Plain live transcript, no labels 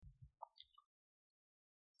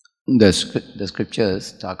The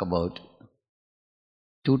scriptures talk about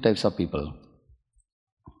two types of people,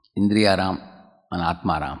 Indriyaram and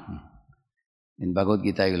Atmaram. In Bhagavad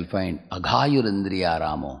Gita, you will find Aghayur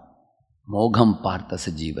Indriyaramo, Mogham Partha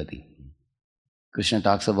Sajivati. Krishna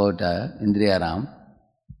talks about Indriyaram,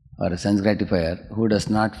 or a sense gratifier, who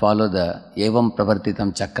does not follow the Evam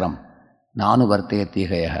Pravartitam Chakram, Nanu Vartayati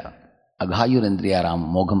Hayaha, Aghayur Indriyaram,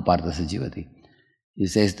 Mogham Partha Sajivati. He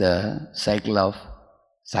says the cycle of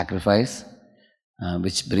sacrifice,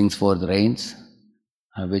 which brings forth rains,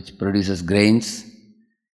 which produces grains,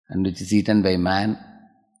 and which is eaten by man,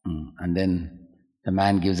 and then the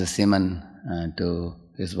man gives a semen to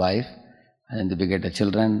his wife, and then they beget the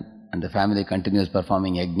children, and the family continues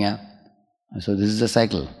performing yajna. So this is a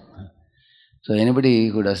cycle. So anybody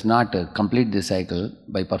who does not complete this cycle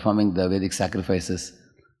by performing the Vedic sacrifices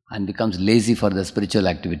and becomes lazy for the spiritual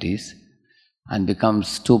activities and becomes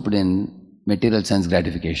stupid in material sense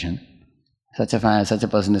gratification, such a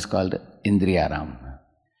person is called Indriyaram.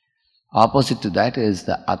 Opposite to that is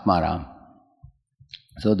the Atmaram.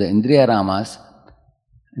 So the Indriyaramas,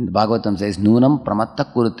 in the Bhagavatam says, Nunam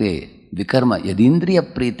pramatta kurute vikarma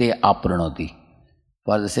yadindriya prite apranoti.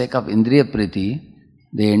 For the sake of Indriya priti,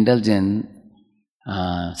 they indulge in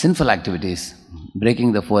sinful activities,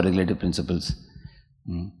 breaking the four regulative principles.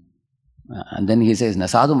 And then he says,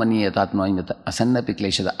 Nasadu mani yatatma asannapi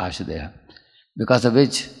kleshada ashadeha. Because of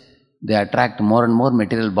which they attract more and more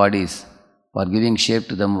material bodies for giving shape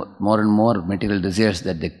to the more and more material desires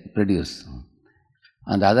that they produce.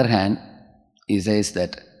 On the other hand, he says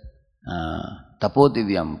that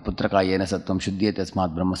tapodivyam putraka yena sattvam shuddhyate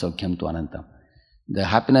asmat brahma saukhyam tu anantam. The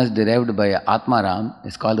happiness derived by Atmaram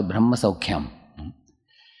is called Brahma Saukyam.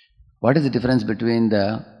 What is the difference between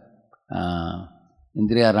the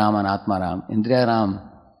Indriyaram and Atmaram? Indriyaram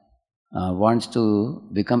wants to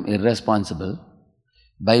become irresponsible,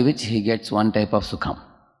 by which he gets one type of sukham,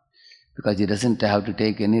 because he doesn't have to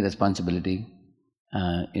take any responsibility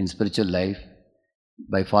in spiritual life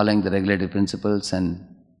by following the regulative principles and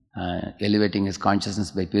elevating his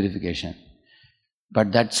consciousness by purification.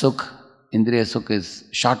 But that sukh, Indriya sukh, is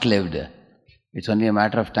short-lived. It's only a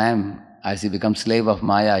matter of time. As he becomes slave of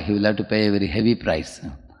Maya, he will have to pay a very heavy price.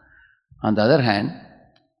 On the other hand,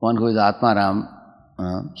 one who is Atmaram,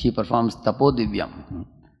 he performs tapodivyam,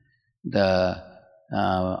 the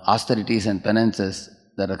austerities and penances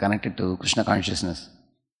that are connected to Krishna consciousness.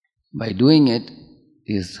 By doing it,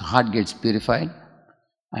 his heart gets purified,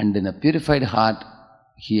 and in a purified heart,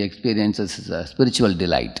 he experiences a spiritual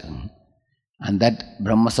delight. And that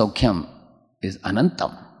Brahma Saukyam is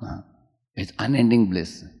Anantam, it's unending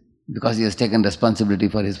bliss, because he has taken responsibility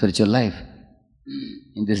for his spiritual life.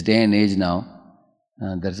 In this day and age now,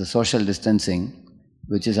 there's a social distancing,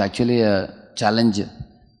 which is actually a challenge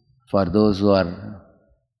for those who are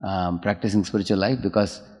practicing spiritual life,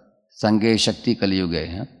 because Sanghe Shakti Kali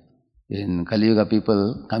Yuga. In Kali Yuga,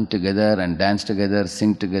 people come together and dance together,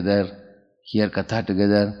 sing together, hear katha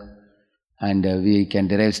together, and we can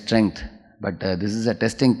derive strength. But this is a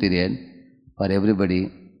testing period for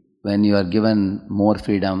everybody, when you are given more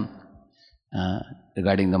freedom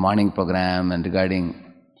regarding the morning program and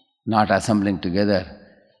regarding not assembling together,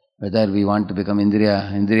 whether we want to become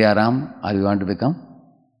Indriyaram or we want to become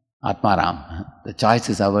Atmaram. The choice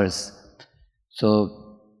is ours.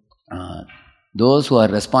 So, those who are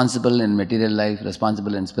responsible in material life,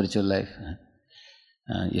 responsible in spiritual life,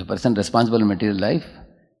 a person responsible in material life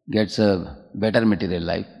gets a better material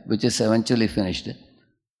life, which is eventually finished.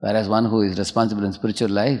 Whereas one who is responsible in spiritual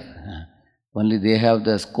life, only they have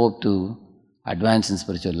the scope to advance in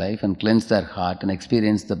spiritual life and cleanse their heart and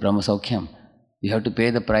experience the Brahma Saukyam. We have to pay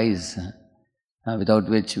the price, without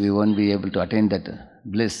which we won't be able to attain that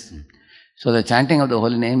bliss. So the chanting of the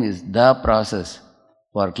holy name is the process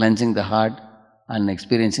for cleansing the heart and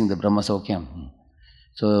experiencing the Brahma Saukyam.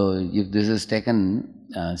 So if this is taken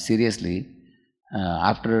seriously,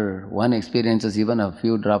 after one experiences even a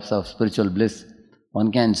few drops of spiritual bliss,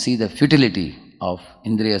 one can see the futility of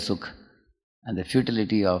Indriya Sukh and the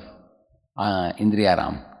futility of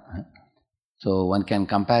Indriyaram. So one can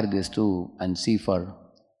compare these two and see for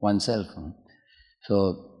oneself.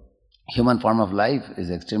 So human form of life is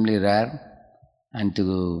extremely rare, and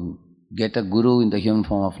to get a guru in the human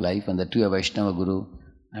form of life, and that too a Vaishnava guru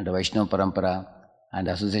and a Vaishnava parampara and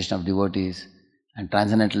association of devotees and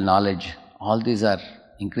transcendental knowledge, all these are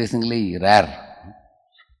increasingly rare.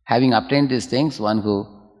 Having obtained these things, one who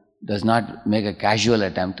does not make a casual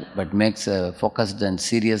attempt but makes a focused and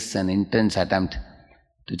serious and intense attempt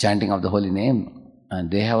to chanting of the holy name,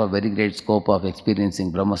 and they have a very great scope of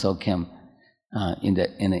experiencing Brahma Saukyam in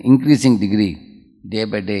an increasing degree, day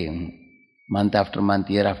by day, month after month,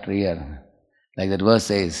 year after year. Like that verse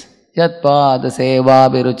says, Yat pada seva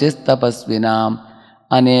viruchis tapasvinam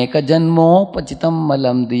aneka janmopachitam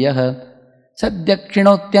malam diyah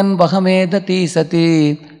sadyakshinottyan vahamedati sati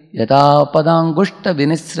yata padangushta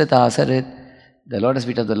vinisrita sarit. The lotus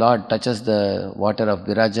feet of the Lord touches the water of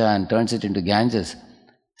Viraja and turns it into Ganges.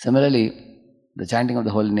 Similarly, the chanting of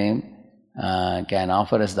the holy name can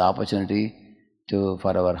offer us the opportunity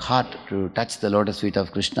for our heart to touch the lotus feet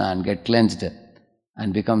of Krishna and get cleansed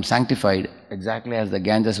and become sanctified, exactly as the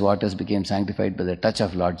Ganges waters became sanctified by the touch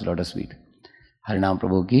of Lord's lotus feet. Harinam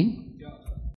Prabhu ki